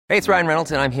Hey, it's Ryan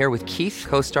Reynolds, and I'm here with Keith,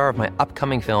 co-star of my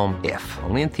upcoming film, If,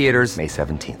 only in theaters May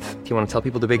 17th. Do you want to tell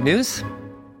people the big news?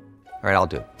 All right, I'll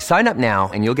do it. Sign up now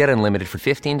and you'll get unlimited for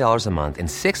 $15 a month and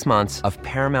 6 months of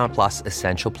Paramount Plus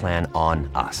Essential Plan on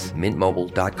us.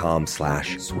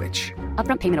 MintMobile.com/switch.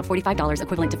 Upfront payment of $45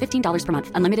 equivalent to $15 per month.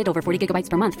 Unlimited over 40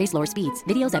 gigabytes per month. Face lower speeds.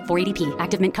 Videos at 480p.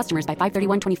 Active Mint customers by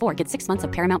 531.24 get 6 months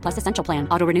of Paramount Plus Essential Plan.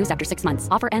 Auto renews after 6 months.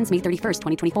 Offer ends May 31st,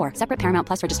 2024. Separate Paramount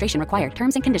Plus registration required.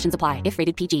 Terms and conditions apply if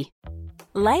rated PG.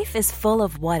 Life is full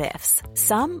of what-ifs.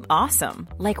 Some awesome.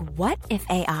 Like what if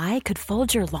AI could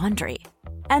fold your laundry?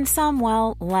 And some,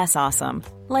 well, less awesome.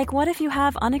 Like what if you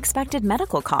have unexpected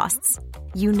medical costs?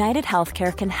 United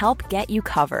Healthcare can help get you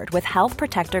covered with Health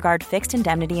Protector Guard fixed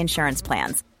indemnity insurance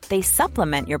plans. They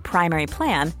supplement your primary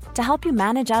plan to help you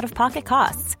manage out-of-pocket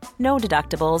costs. No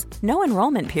deductibles, no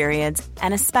enrollment periods,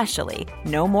 and especially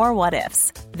no more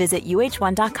what-ifs. Visit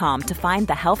uh1.com to find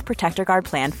the Health Protector Guard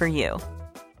plan for you.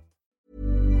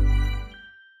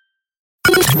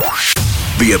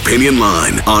 The Opinion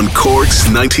Line on Cork's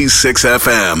 96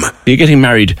 FM. Are you getting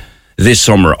married this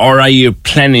summer, or are you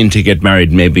planning to get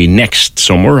married maybe next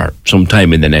summer or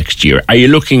sometime in the next year? Are you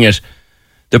looking at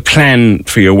the plan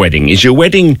for your wedding? Is your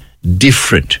wedding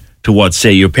different to what,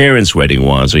 say, your parents' wedding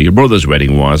was, or your brother's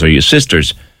wedding was, or your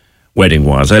sister's wedding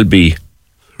was? I'll be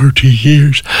 30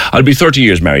 years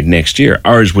married next year.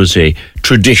 Ours was a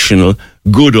traditional,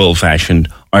 good old-fashioned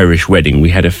Irish wedding. We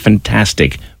had a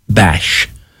fantastic bash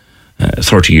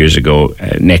 30 years ago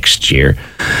next year.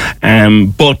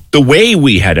 But the way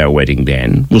we had our wedding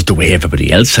then was the way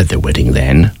everybody else had their wedding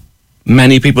then.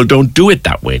 Many people don't do it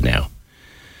that way now.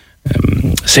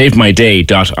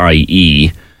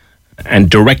 SaveMyDay.ie and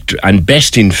Direct and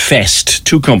Best Infest,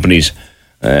 two companies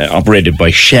operated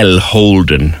by Shell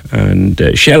Holden. And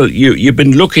Shell, you've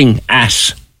been looking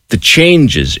at the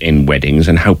changes in weddings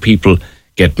and how people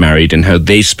get married and how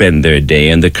they spend their day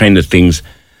and the kind of things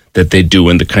that they do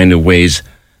and the kind of ways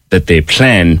that they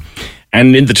plan.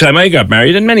 And in the time I got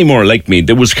married, and many more like me,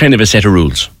 there was kind of a set of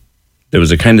rules. There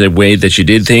was a kind of way that you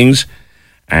did things,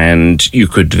 and you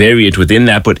could vary it within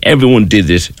that, but everyone did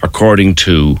it according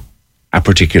to a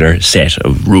particular set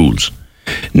of rules.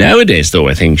 Nowadays, though,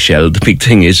 I think, Shell, the big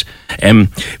thing is,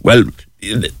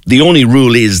 the only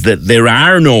rule is that there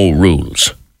are no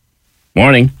rules.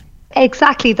 Morning.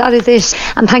 Exactly, that is it.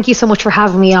 And thank you so much for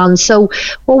having me on. So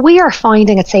what we are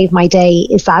finding at Save My Day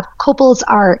is that couples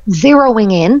are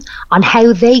zeroing in on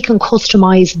how they can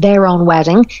customize their own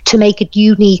wedding to make it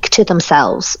unique to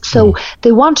themselves. So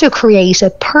they want to create a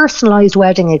personalized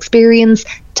wedding experience,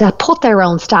 to put their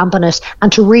own stamp on it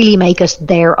and to really make it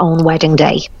their own wedding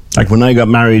day. Like when I got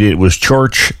married, it was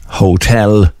church,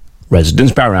 hotel,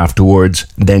 residence bar afterwards,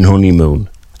 then honeymoon.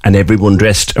 And everyone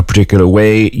dressed a particular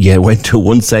way. You went to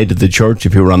one side of the church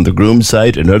if you were on the groom's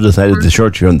side, another side of the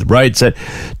church if you're on the bride's side.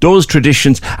 Those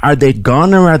traditions, are they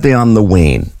gone or are they on the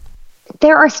wane?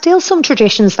 There are still some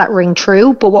traditions that ring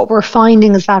true, but what we're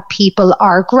finding is that people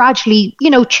are gradually,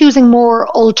 choosing more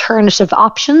alternative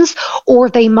options,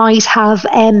 or they might have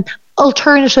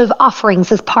alternative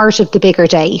offerings as part of the bigger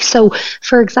day. So,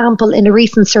 for example, in a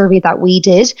recent survey that we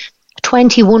did,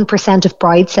 21% of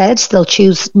brides said they'll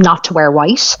choose not to wear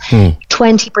white.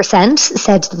 20%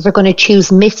 said that they're going to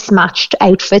choose mismatched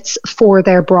outfits for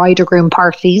their bride or groom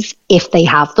parties if they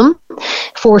have them.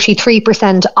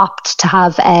 43% opt to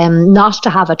have not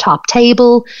to have a top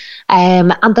table.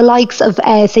 And the likes of,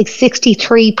 say,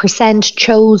 63%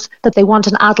 chose that they want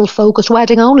an adult-focused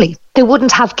wedding only. They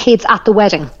wouldn't have kids at the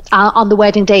wedding, on the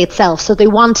wedding day itself. So they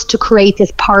want to create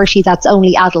this party that's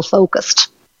only adult-focused.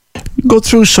 Go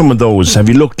through some of those. Have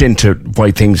you looked into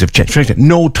why things have changed?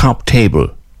 No top table.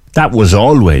 That was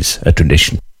always a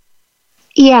tradition.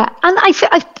 Yeah, and I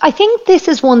think this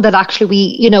is one that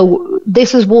actually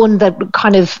this is one that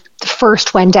kind of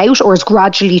first went out or is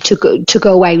gradually to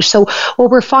go out. So what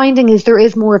we're finding is there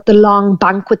is more of the long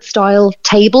banquet style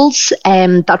tables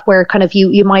that where kind of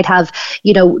you might have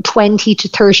 20 to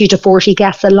 30 to 40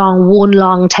 guests along one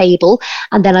long table,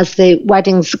 and then as the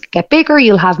weddings get bigger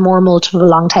you'll have more multiple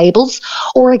long tables.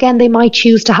 Or again, they might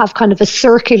choose to have kind of a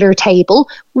circular table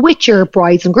with your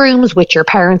brides and grooms, with your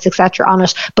parents, etc. on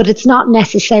it, but it's not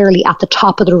necessarily at the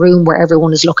top of the room where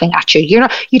everyone is looking at you.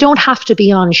 You don't have to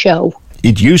be on show.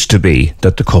 It used to be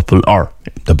that the couple, or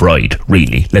the bride,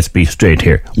 really, let's be straight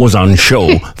here, was on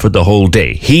show for the whole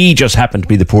day. He just happened to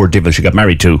be the poor devil she got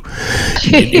married to.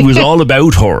 It was all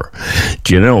about her,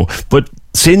 But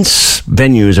since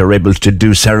venues are able to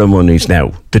do ceremonies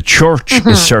now, the church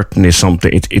is certainly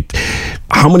something.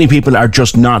 How many people are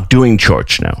just not doing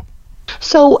church now?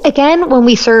 So again, when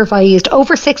we surveyed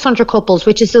over 600 couples,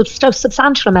 which is a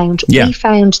substantial amount, we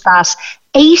found that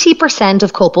 80%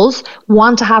 of couples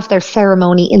want to have their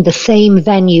ceremony in the same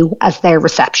venue as their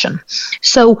reception.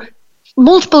 So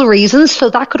multiple reasons. So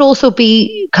that could also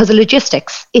be because of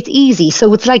logistics. It's easy.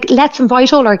 So it's like, let's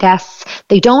invite all our guests.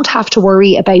 They don't have to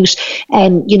worry about,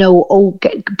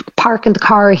 parking the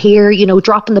car here,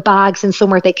 dropping the bags in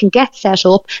somewhere. They can get set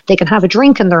up. They can have a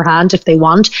drink in their hand if they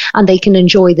want, and they can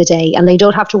enjoy the day. And they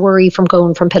don't have to worry from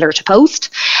going from pillar to post.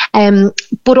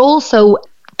 But also,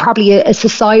 probably a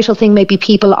societal thing, maybe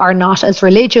people are not as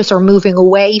religious or moving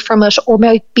away from it, or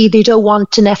maybe they don't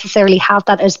want to necessarily have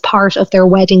that as part of their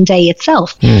wedding day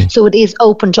itself. So it is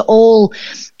open to all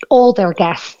their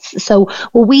guests. So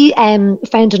what we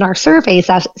found in our surveys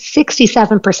that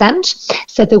 67%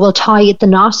 said they will tie the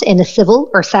knot in a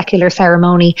civil or secular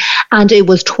ceremony, and it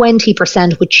was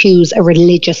 20% would choose a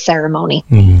religious ceremony.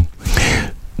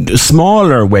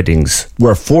 Smaller weddings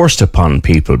were forced upon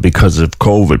people because of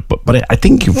COVID, but I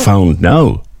think you've found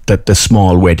now that the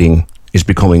small wedding is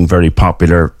becoming very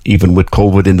popular, even with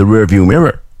COVID in the rearview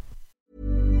mirror.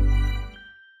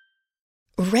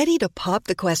 Ready to pop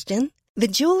the question? The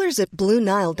jewelers at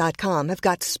BlueNile.com have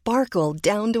got sparkle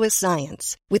down to a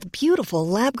science with beautiful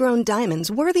lab-grown diamonds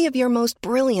worthy of your most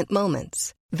brilliant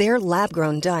moments. Their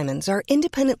lab-grown diamonds are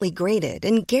independently graded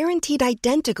and guaranteed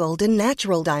identical to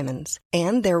natural diamonds.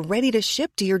 And they're ready to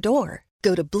ship to your door.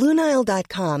 Go to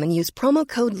BlueNile.com and use promo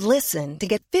code LISTEN to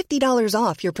get $50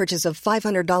 off your purchase of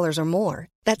 $500 or more.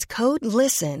 That's code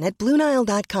LISTEN at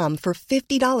BlueNile.com for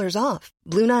 $50 off.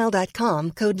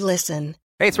 BlueNile.com, code LISTEN.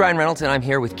 Hey, it's Ryan Reynolds, and I'm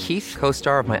here with Keith,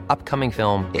 co-star of my upcoming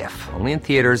film, If, only in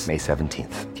theaters May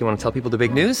 17th. Do you want to tell people the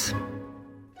big news?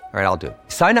 All right, I'll do it.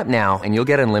 Sign up now and you'll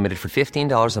get unlimited for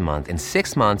 $15 a month and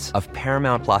 6 months of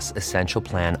Paramount Plus Essential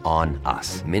Plan on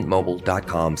us.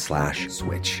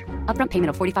 MintMobile.com/switch. Upfront payment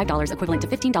of $45 equivalent to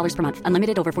 $15 per month.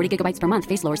 Unlimited over 40 gigabytes per month.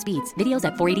 Face lower speeds. Videos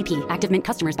at 480p. Active Mint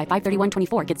customers by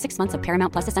 531.24 get 6 months of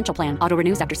Paramount Plus Essential Plan. Auto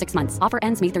renews after 6 months. Offer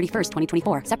ends May 31st,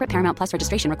 2024. Separate Paramount Plus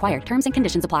registration required. Terms and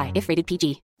conditions apply if rated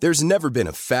PG. There's never been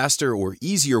a faster or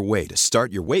easier way to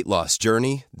start your weight loss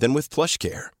journey than with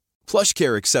PlushCare.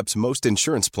 PlushCare accepts most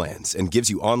insurance plans and gives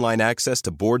you online access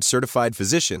to board-certified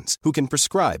physicians who can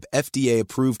prescribe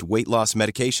FDA-approved weight loss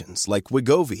medications like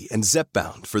Wegovy and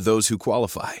Zepbound for those who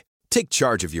qualify. Take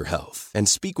charge of your health and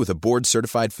speak with a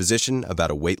board-certified physician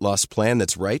about a weight loss plan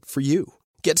that's right for you.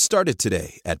 Get started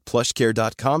today at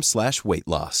plushcare.com/weight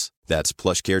loss. That's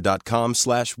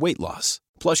plushcare.com/weight loss.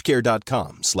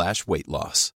 plushcare.com/weight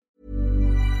loss.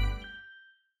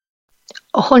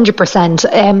 100%.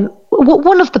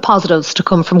 One of the positives to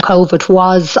come from COVID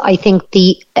was, I think,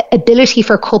 the ability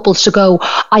for couples to go,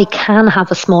 I can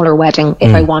have a smaller wedding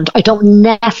if I want. I don't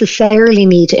necessarily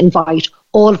need to invite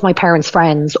all of my parents'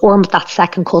 friends or that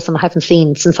second cousin I haven't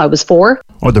seen since I was 4.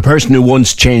 Or the person who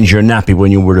once changed your nappy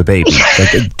when you were a baby.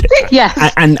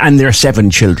 Yes. And their 7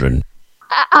 children.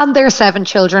 And their 7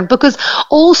 children, because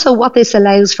also what this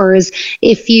allows for is,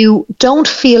 if you don't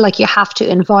feel like you have to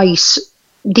invite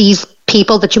these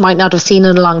people that you might not have seen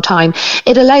in a long time,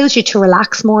 it allows you to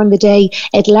relax more in the day.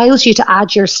 It allows you to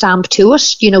add your stamp to it,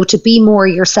 to be more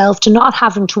yourself, to not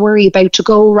having to worry about to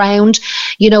go around,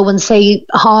 and say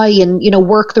hi and,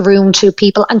 work the room to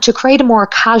people, and to create a more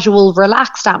casual,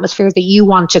 relaxed atmosphere that you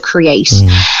want to create.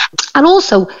 And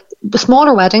also, the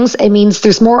smaller weddings, it means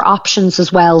there's more options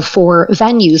as well for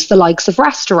venues, the likes of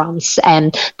restaurants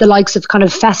and the likes of kind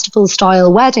of festival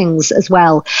style weddings as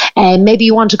well. And maybe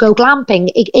you want to go glamping.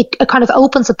 It kind of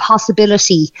opens a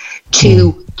possibility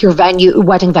to your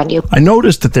wedding venue. I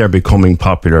noticed that they're becoming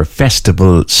popular,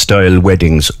 festival style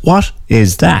weddings. What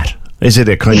is that? Is it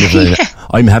a kind of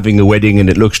I'm having a wedding and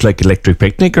it looks like Electric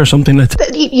Picnic or something like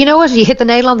that? You know what? You hit the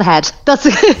nail on the head. That's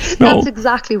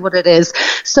exactly what it is.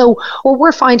 So what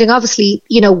we're finding, obviously,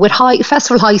 with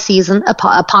festival high season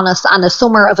upon us and a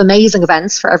summer of amazing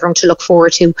events for everyone to look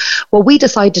forward to, what we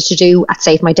decided to do at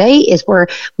Save My Day is we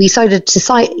decided to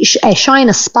shine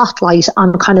a spotlight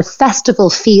on kind of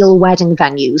festival feel wedding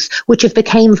venues, which have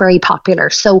become very popular.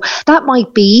 So that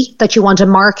might be that you want a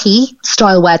marquee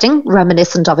style wedding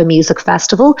reminiscent of a music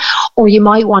festival, or you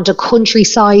might want a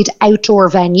countryside outdoor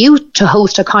venue to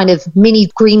host a kind of mini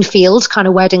greenfield kind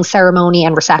of wedding ceremony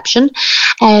and reception,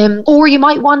 or you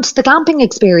might want the glamping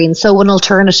experience, so an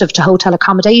alternative to hotel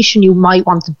accommodation. You might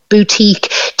want the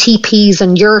boutique teepees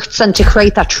and yurts, and to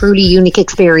create that truly unique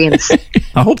experience.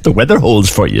 I hope the weather holds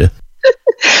for you.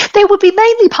 They would be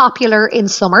mainly popular in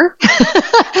summer,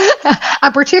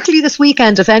 and particularly this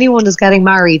weekend. If anyone is getting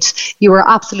married, you are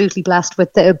absolutely blessed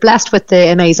with the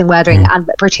amazing wedding,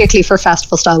 and particularly for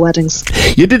festival style weddings.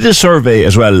 You did a survey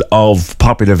as well of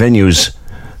popular venues,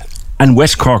 and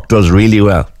West Cork does really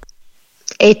well.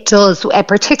 It does,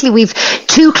 particularly we've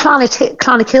two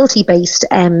Clonakilty-based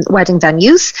wedding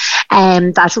venues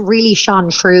that really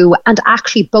shone through, and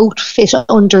actually both fit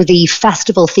under the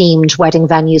festival-themed wedding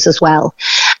venues as well.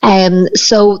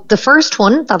 So the first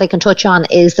one that I can touch on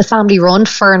is the family-run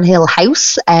Fernhill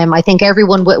House. I think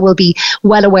everyone will be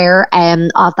well aware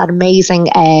of that amazing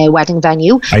wedding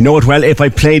venue. I know it well. If I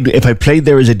played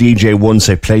there as a DJ once,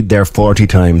 I played there 40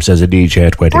 times as a DJ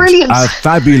at weddings. Brilliant. A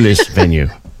fabulous venue.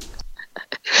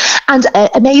 And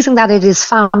amazing that it is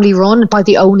family run by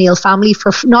the O'Neill family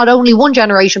for not only one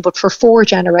generation but for 4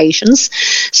 generations.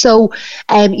 So,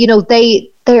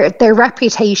 their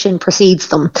reputation precedes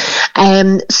them.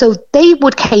 So they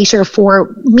would cater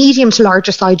for medium to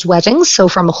larger size weddings, so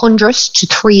from 100 to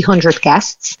 300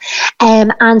 guests.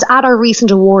 And at our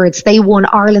recent awards, they won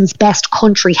Ireland's Best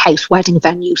Country House Wedding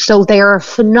Venue. So they are a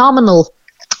phenomenal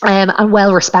and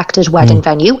well-respected wedding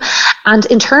venue. And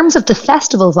in terms of the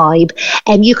festival vibe,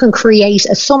 you can create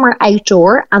a summer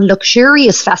outdoor and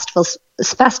luxurious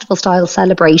festival-style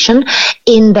celebration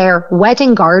in their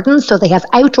wedding gardens. So they have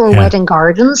outdoor wedding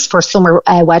gardens for summer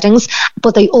weddings,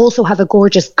 but they also have a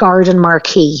gorgeous garden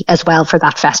marquee as well for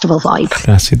that festival vibe.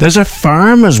 Classy. There's a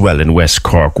farm as well in West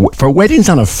Cork for weddings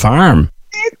on a farm.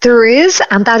 There is,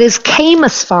 and that is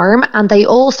Camus Farm, and they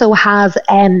also have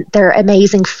their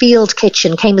amazing field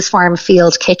kitchen, Camus Farm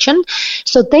Field Kitchen.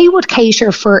 So they would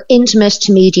cater for intimate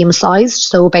to medium sized,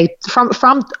 so about from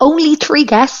only 3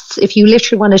 guests, if you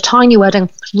literally want a tiny wedding,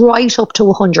 right up to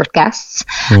 100 guests.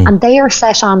 And they are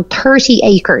set on 30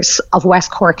 acres of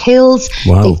West Cork Hills.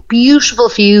 Wow. They've beautiful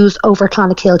views over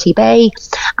Clonakilty Bay,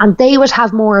 and they would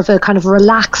have more of a kind of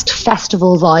relaxed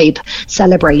festival vibe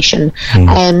celebration.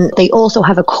 And they also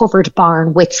have a covered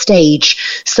barn with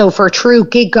stage. So for true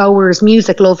gig goers,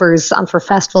 music lovers, and for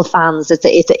festival fans,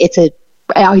 it's a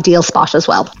ideal spot as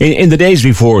well. In the days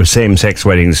before same-sex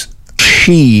weddings,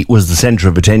 she was the centre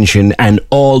of attention and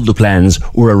all the plans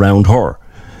were around her.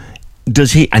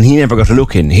 And he never got a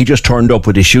look in. He just turned up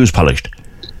with his shoes polished.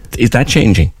 Is that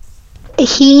changing?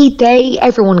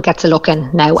 Everyone gets a look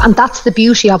in now, and that's the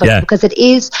beauty of it, because it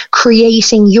is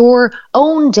creating your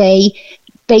own day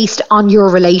based on your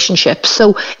relationship.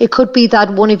 So it could be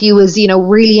that one of you is,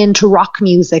 really into rock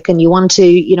music and you want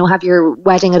to, have your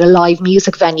wedding at a live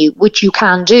music venue, which you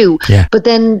can do. Yeah. But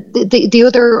then the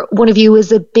other one of you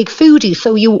is a big foodie.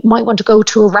 So you might want to go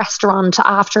to a restaurant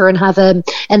after and have an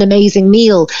amazing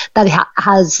meal that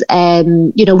has,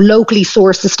 locally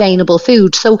sourced sustainable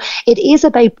food. So it is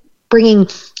about bringing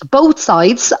both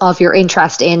sides of your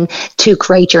interest in to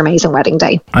create your amazing wedding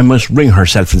day. I must ring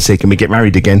herself and say, can we get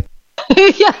married again?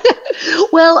 Yeah.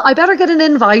 Well, I better get an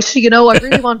invite. I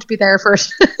really want to be there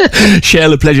first.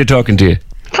 Shell, a pleasure talking to you.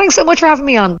 Thanks so much for having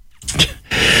me on.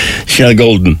 Shell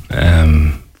Golden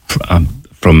from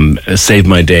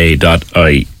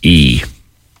SaveMyDay.ie.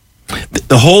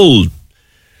 The whole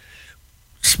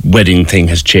wedding thing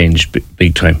has changed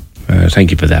big time.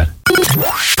 Thank you for that.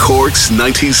 Cork's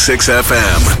 96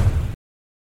 FM.